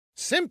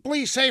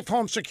Simply Safe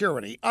Home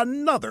Security,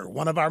 another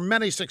one of our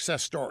many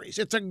success stories.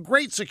 It's a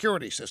great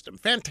security system,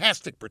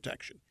 fantastic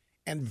protection,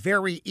 and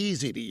very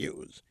easy to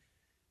use.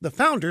 The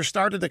founder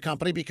started the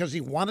company because he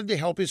wanted to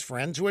help his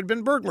friends who had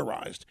been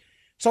burglarized.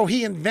 So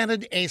he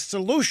invented a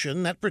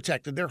solution that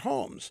protected their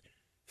homes.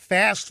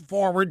 Fast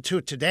forward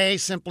to today,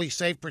 Simply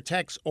Safe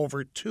protects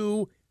over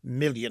 2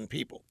 million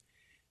people.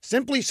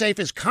 Simply Safe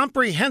is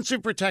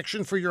comprehensive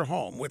protection for your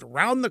home with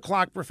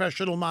round-the-clock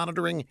professional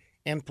monitoring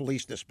and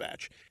police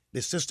dispatch.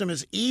 This system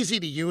is easy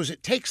to use.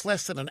 It takes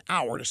less than an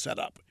hour to set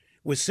up.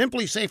 With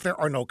Simply Safe, there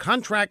are no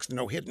contracts,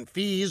 no hidden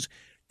fees,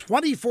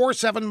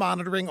 24/7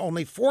 monitoring,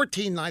 only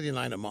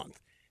 $14.99 a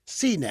month.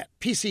 CNET,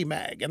 PC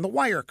Mag, and the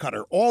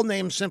Wirecutter all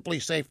named Simply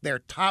Safe their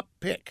top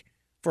pick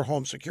for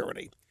home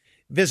security.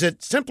 Visit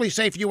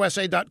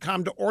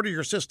simplysafeusa.com to order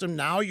your system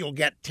now. You'll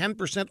get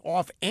 10%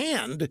 off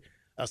and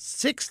a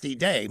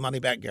 60-day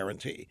money-back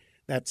guarantee.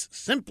 That's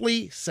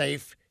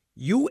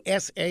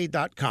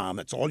simplysafeusa.com.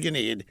 That's all you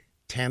need,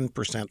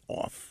 10%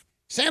 off.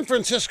 San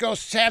Francisco,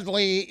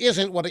 sadly,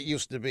 isn't what it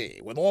used to be.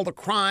 With all the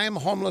crime,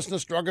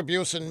 homelessness, drug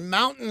abuse, and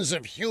mountains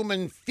of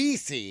human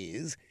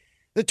feces,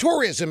 the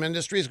tourism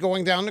industry is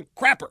going down the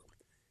crapper.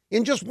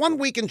 In just 1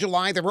 week in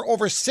July, there were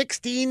over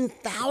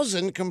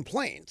 16,000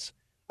 complaints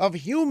of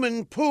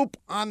human poop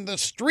on the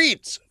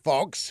streets,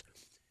 folks.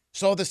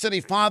 So the city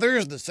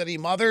fathers, the city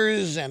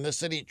mothers, and the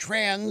city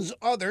trans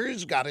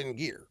others got in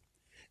gear.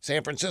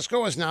 San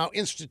Francisco has now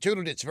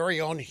instituted its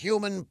very own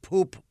human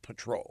poop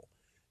patrol.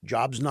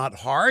 Job's not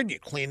hard. You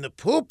clean the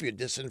poop, you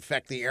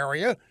disinfect the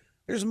area.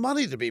 There's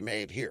money to be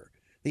made here.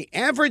 The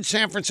average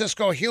San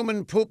Francisco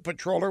human poop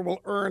patroller will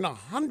earn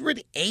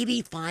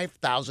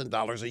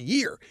 $185,000 a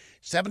year,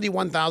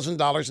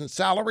 $71,000 in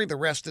salary, the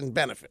rest in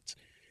benefits.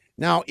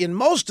 Now, in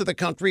most of the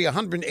country,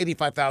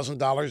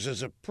 $185,000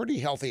 is a pretty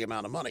healthy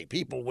amount of money.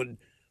 People would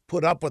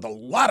put up with a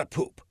lot of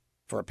poop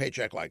for a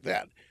paycheck like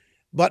that.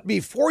 But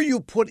before you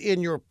put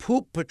in your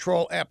poop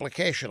patrol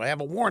application, I have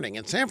a warning.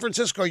 In San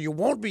Francisco, you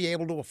won't be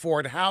able to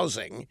afford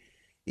housing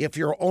if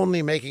you're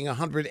only making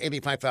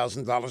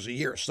 $185,000 a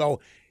year.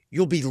 So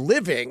you'll be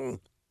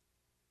living,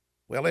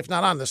 well, if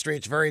not on the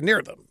streets, very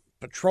near them,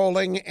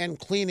 patrolling and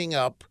cleaning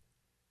up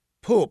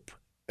poop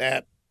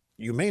that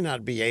you may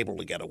not be able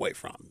to get away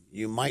from.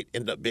 You might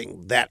end up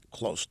being that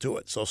close to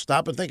it. So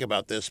stop and think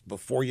about this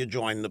before you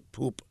join the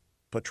poop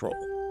patrol.